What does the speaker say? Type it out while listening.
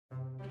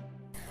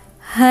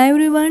Hi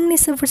everyone,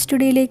 NFS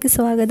സ്റ്റുഡിയോയിലേക്ക്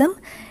സ്വാഗതം.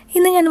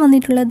 ഇന്ന് ഞാൻ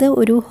വന്നിട്ടുള്ളത്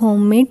ഒരു ഹോം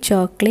മെയ്ഡ്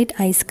ചോക്ലേറ്റ്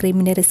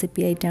ഐസ്ക്രീമിൻ്റെ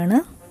റെസിപ്പി ആയിട്ടാണ്.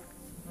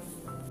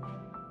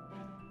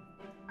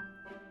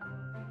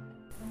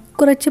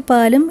 കുറച്ച്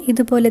പാലും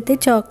ഇതുപോലത്തെ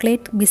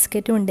ചോക്ലേറ്റ്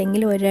ബിസ്ക്കറ്റും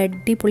ഉണ്ടെങ്കിൽ ഒരു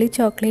അടിപൊളി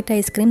ചോക്ലേറ്റ്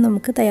ഐസ്ക്രീം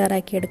നമുക്ക്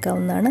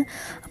തയ്യാറാക്കിയെടുക്കാവുന്നതാണ്.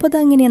 അപ്പോൾ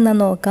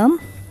അതെങ്ങനെയാണെന്ന് നോക്കാം.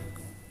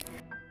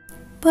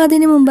 അപ്പോൾ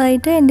അതിന്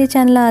മുമ്പായിട്ട് എൻ്റെ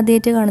ചാനൽ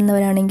ആദ്യമായിട്ട്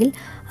കാണുന്നവരാണെങ്കിൽ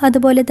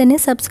അതുപോലെ തന്നെ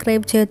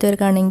സബ്സ്ക്രൈബ്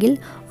ചെയ്യാത്തവർക്കാണെങ്കിൽ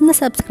ഒന്ന്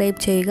സബ്സ്ക്രൈബ്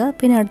ചെയ്യുക.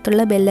 പിന്നെ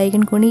അടുത്തുള്ള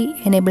ബെല്ലൈക്കൺ കൂടി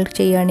എനേബിൾ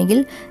ചെയ്യുകയാണെങ്കിൽ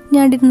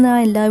ഞാൻ ഇടുന്ന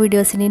എല്ലാ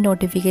വീഡിയോസിൻ്റെയും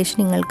നോട്ടിഫിക്കേഷൻ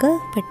നിങ്ങൾക്ക്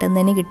പെട്ടെന്ന്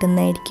തന്നെ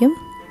കിട്ടുന്നതായിരിക്കും.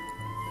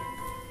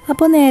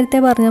 അപ്പോൾ നേരത്തെ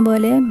പറഞ്ഞ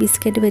പോലെ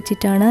ബിസ്ക്കറ്റ്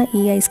വെച്ചിട്ടാണ്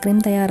ഈ ഐസ്ക്രീം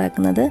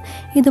തയ്യാറാക്കുന്നത്.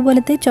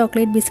 ഇതുപോലത്തെ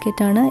ചോക്ലേറ്റ്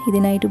ബിസ്ക്കറ്റാണ്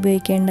ഇതിനായിട്ട്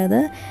ഉപയോഗിക്കേണ്ടത്.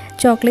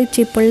 ചോക്ലേറ്റ്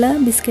ചിപ്പുള്ള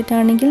ബിസ്ക്കറ്റ്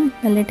ആണെങ്കിൽ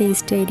നല്ല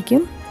ടേസ്റ്റ്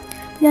ആയിരിക്കും.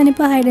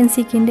 ഞാനിപ്പോൾ ഹൈഡ് ആൻഡ്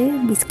സീക്കിൻ്റെ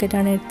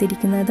ബിസ്ക്കറ്റാണ്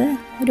എടുത്തിരിക്കുന്നത്.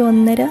 ഒരു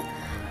 1.5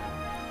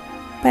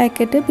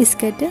 പാക്കറ്റ്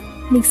ബിസ്ക്കറ്റ്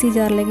മിക്സി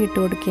ജാറിലേക്ക് ഇട്ട്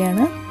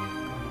കൊടുക്കുകയാണ്.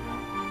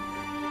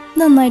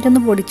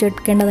 നന്നായിട്ടൊന്ന്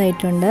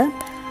പൊടിച്ചെടുക്കേണ്ടതായിട്ടുണ്ട്.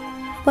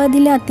 അപ്പോൾ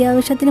അതിൽ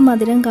അത്യാവശ്യത്തിന്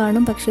മധുരം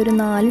കാണും, പക്ഷേ ഒരു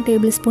 4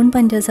 ടേബിൾ സ്പൂൺ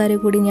പഞ്ചസാര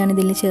കൂടി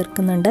ഞാനിതിൽ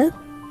ചേർക്കുന്നുണ്ട്.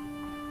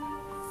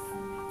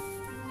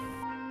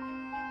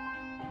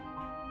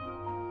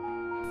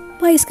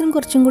 അപ്പോൾ ഐസ്ക്രീം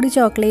കുറച്ചും കൂടി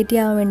ചോക്ലേറ്റി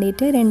ആവാൻ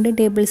വേണ്ടിയിട്ട് 2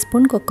 ടേബിൾ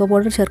സ്പൂൺ കൊക്കോ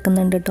പൗഡർ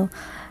ചേർക്കുന്നുണ്ട് കേട്ടോ.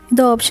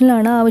 ഇത്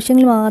ഓപ്ഷണലാണ്,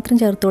 ആവശ്യങ്ങൾ മാത്രം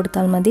ചേർത്ത്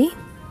കൊടുത്താൽ മതി.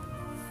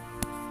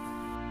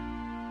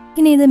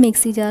 ഇനി ഇത്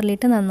മിക്സി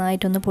ജാറിലിട്ട്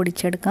നന്നായിട്ടൊന്ന്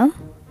പൊടിച്ചെടുക്കാം.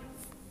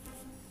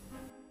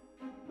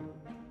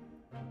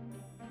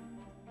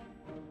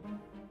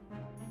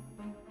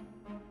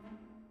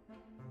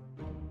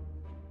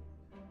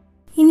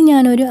 ഇനി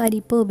ഞാനൊരു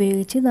അരിപ്പ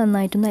ഉപയോഗിച്ച്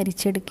നന്നായിട്ടൊന്ന്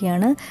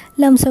അരിച്ചെടുക്കുകയാണ്.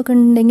 ലംസൊക്കെ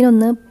ഉണ്ടെങ്കിൽ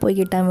ഒന്ന് പോയി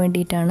കിട്ടാൻ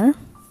വേണ്ടിയിട്ടാണ്.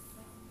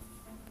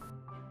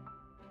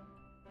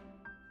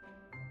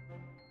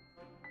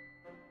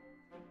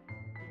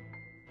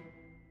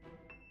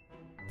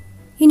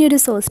 ഇനി ഒരു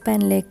സോസ്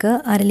പാനിലേക്ക്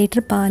 1/2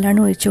 ലിറ്റർ പാലാണ്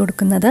ഒഴിച്ചു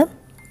കൊടുക്കുന്നത്.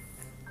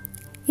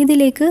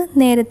 ഇതിലേക്ക്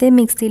നേരത്തെ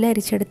മിക്സിയിൽ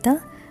അരിച്ചെടുത്ത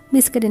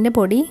ബിസ്ക്കറ്റിൻ്റെ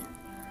പൊടി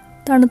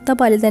തണുത്ത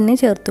പാലിൽ തന്നെ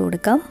ചേർത്ത്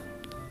കൊടുക്കാം.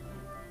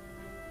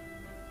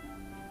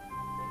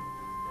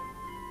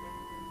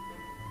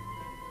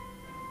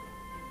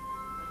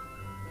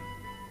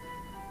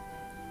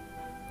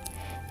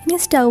 ഇനി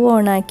സ്റ്റൗ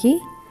ഓണാക്കി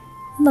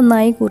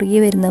നന്നായി കുറുകി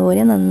വരുന്ന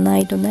പോലെ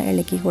നന്നായിട്ടൊന്ന്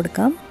ഇളക്കി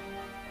കൊടുക്കാം.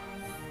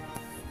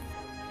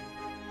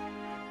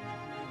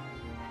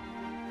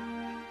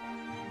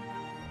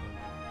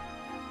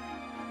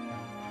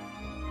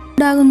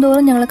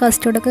 ഉണ്ടാകുന്തോറും ഞങ്ങൾ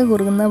കസ്റ്റർഡൊക്കെ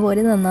കുറുകുന്ന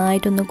പോലെ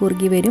നന്നായിട്ടൊന്ന്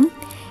കുറുകി വരും.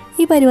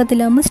 ഈ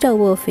പരുവത്തിലാകുമ്പോൾ സ്റ്റൗ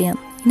ഓഫ് ചെയ്യാം.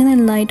 ഇനി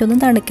നന്നായിട്ടൊന്ന്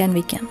തണുക്കാൻ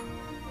വയ്ക്കാം.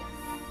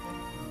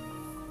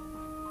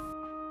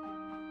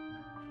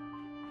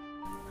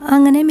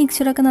 അങ്ങനെ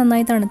മിക്സറൊക്കെ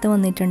നന്നായി തണുത്ത്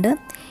വന്നിട്ടുണ്ട്.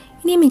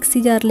 ഇനി മിക്സി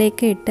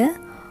ജാറിലേക്ക് ഇട്ട്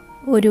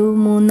ഒരു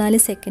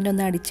 3-4 സെക്കൻഡ്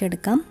ഒന്ന്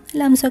അടിച്ചെടുക്കാം.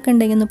 ലംസൊക്കെ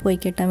ഉണ്ടെങ്കിൽ ഒന്ന് പോയി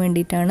കിട്ടാൻ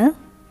വേണ്ടിയിട്ടാണ്.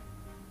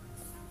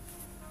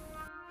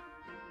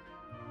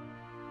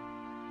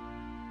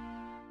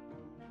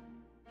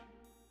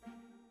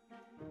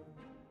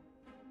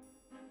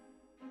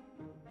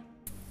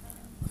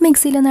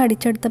 മിക്സിയിലൊന്ന്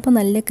അടിച്ചെടുത്തപ്പോൾ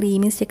നല്ല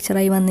ക്രീമി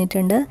ടെക്സ്ചറായി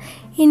വന്നിട്ടുണ്ട്.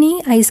 ഇനി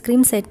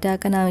ഐസ്ക്രീം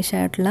സെറ്റാക്കാൻ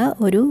ആവശ്യമായിട്ടുള്ള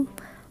ഒരു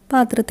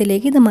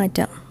പാത്രത്തിലേക്ക് ഇത്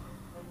മാറ്റാം.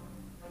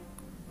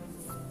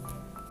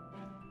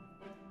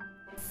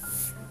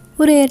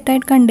 ഒരു എയർ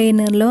ടൈറ്റ്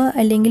കണ്ടെയ്നറിലോ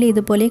അല്ലെങ്കിൽ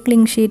ഇതുപോലെ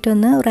ക്ലിങ് ഷീറ്റ്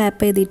ഒന്ന്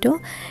റാപ്പ് ചെയ്തിട്ടോ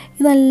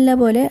ഇത്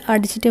നല്ലപോലെ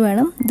അടിച്ചിട്ട്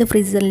വേണം ഇത്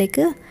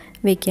ഫ്രീസറിലേക്ക്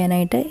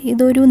വെക്കാനായിട്ട്.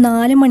 ഇതൊരു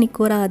 4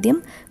 മണിക്കൂർ ആദ്യം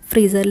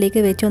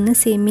ഫ്രീസറിലേക്ക് വെച്ച് ഒന്ന്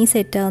സെമി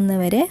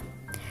സെറ്റാവുന്നവരെ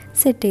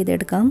സെറ്റ്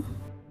ചെയ്തെടുക്കാം.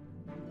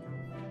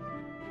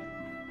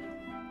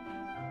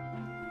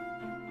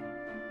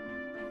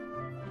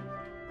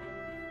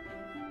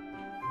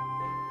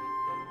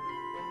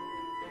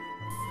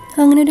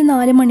 അങ്ങനെ ഒരു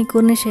 4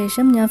 മണിക്കൂറിന്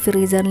ശേഷം ഞാൻ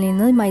ഫ്രീസറിൽ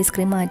നിന്ന്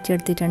ഐസ്ക്രീം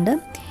മാറ്റിയെടുത്തിട്ടുണ്ട്.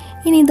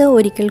 ഇനി ഇത്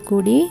ഒരിക്കൽ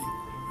കൂടി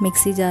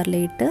മിക്സി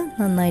ജാറിലിട്ട്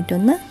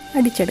നന്നായിട്ടൊന്ന്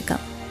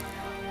അടിച്ചെടുക്കാം.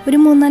 ഒരു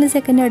 3-4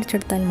 സെക്കൻഡ്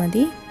അടിച്ചെടുത്താൽ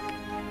മതി.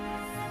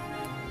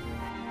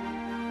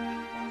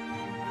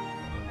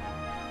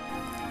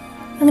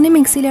 അങ്ങനെ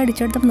മിക്സിയിൽ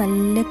അടിച്ചെടുത്തപ്പോൾ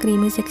നല്ല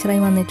ക്രീമി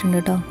ടെക്സ്ചറായി വന്നിട്ടുണ്ട്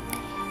കേട്ടോ.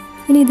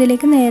 ഇനി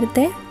ഇതിലേക്ക്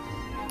നേരത്തെ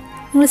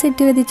നമ്മൾ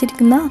സെറ്റ് ചെയ്ത്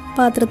വെച്ചിരിക്കുന്ന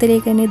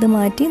പാത്രത്തിലേക്ക് തന്നെ ഇത്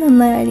മാറ്റി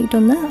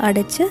നന്നായിട്ടൊന്ന്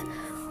അടച്ച്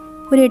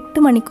ഒരു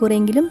 8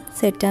 മണിക്കൂറെങ്കിലും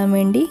സെറ്റാൻ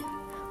വേണ്ടി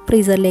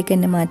ഫ്രീസറിലേക്ക്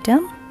തന്നെ മാറ്റാം.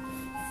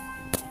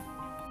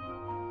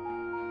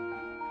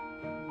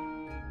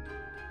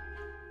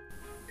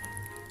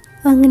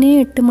 അങ്ങനെ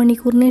 8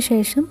 മണിക്കൂറിന്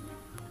ശേഷം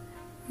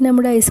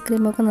നമ്മുടെ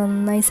ഐസ്ക്രീമൊക്കെ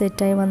നന്നായി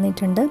സെറ്റായി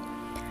വന്നിട്ടുണ്ട്.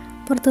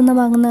 പുറത്തുനിന്ന്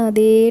വാങ്ങുന്ന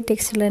അതേ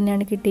ടെക്സ്ചറിൽ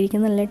തന്നെയാണ്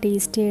കിട്ടിയിരിക്കുന്നത്. നല്ല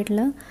ടേസ്റ്റി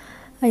ആയിട്ടുള്ള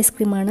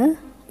ഐസ്ക്രീമാണ്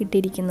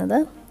കിട്ടിയിരിക്കുന്നത്.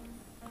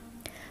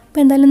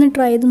 അപ്പോൾ എന്തായാലും ഒന്ന്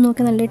ട്രൈ ചെയ്ത്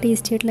നോക്കി. നല്ല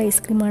ടേസ്റ്റി ആയിട്ടുള്ള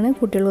ഐസ്ക്രീമാണ്.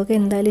 കുട്ടികൾക്കൊക്കെ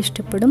എന്തായാലും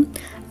ഇഷ്ടപ്പെടും.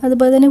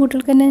 അതുപോലെ തന്നെ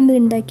കുട്ടികൾക്ക് തന്നെ ഇത്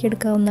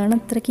ഉണ്ടാക്കിയെടുക്കാവുന്നതാണ്.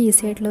 അത്രയ്ക്ക്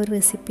ഈസി ആയിട്ടുള്ള ഒരു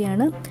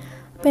റെസിപ്പിയാണ്.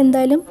 അപ്പോൾ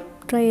എന്തായാലും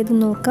ട്രൈ ചെയ്ത്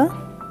നോക്കുക.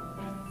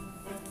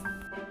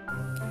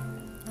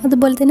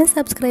 അതുപോലെ തന്നെ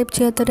സബ്സ്ക്രൈബ്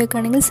ചെയ്യാത്തവരൊക്കെ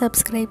ആണെങ്കിൽ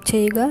സബ്സ്ക്രൈബ്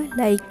ചെയ്യുക,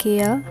 ലൈക്ക്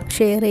ചെയ്യുക,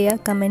 ഷെയർ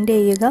ചെയ്യുക, കമൻറ്റ്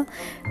ചെയ്യുക.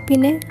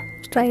 പിന്നെ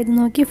ട്രൈ ചെയ്ത്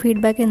നോക്കി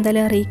ഫീഡ്ബാക്ക്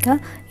എന്തായാലും അറിയിക്കുക.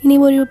 ഇനി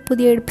ഒരു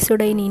പുതിയ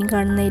എപ്പിസോഡായി ഇനിയും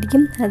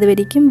കാണുന്നതായിരിക്കും.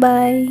 അതുവരേക്കും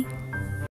ബൈ.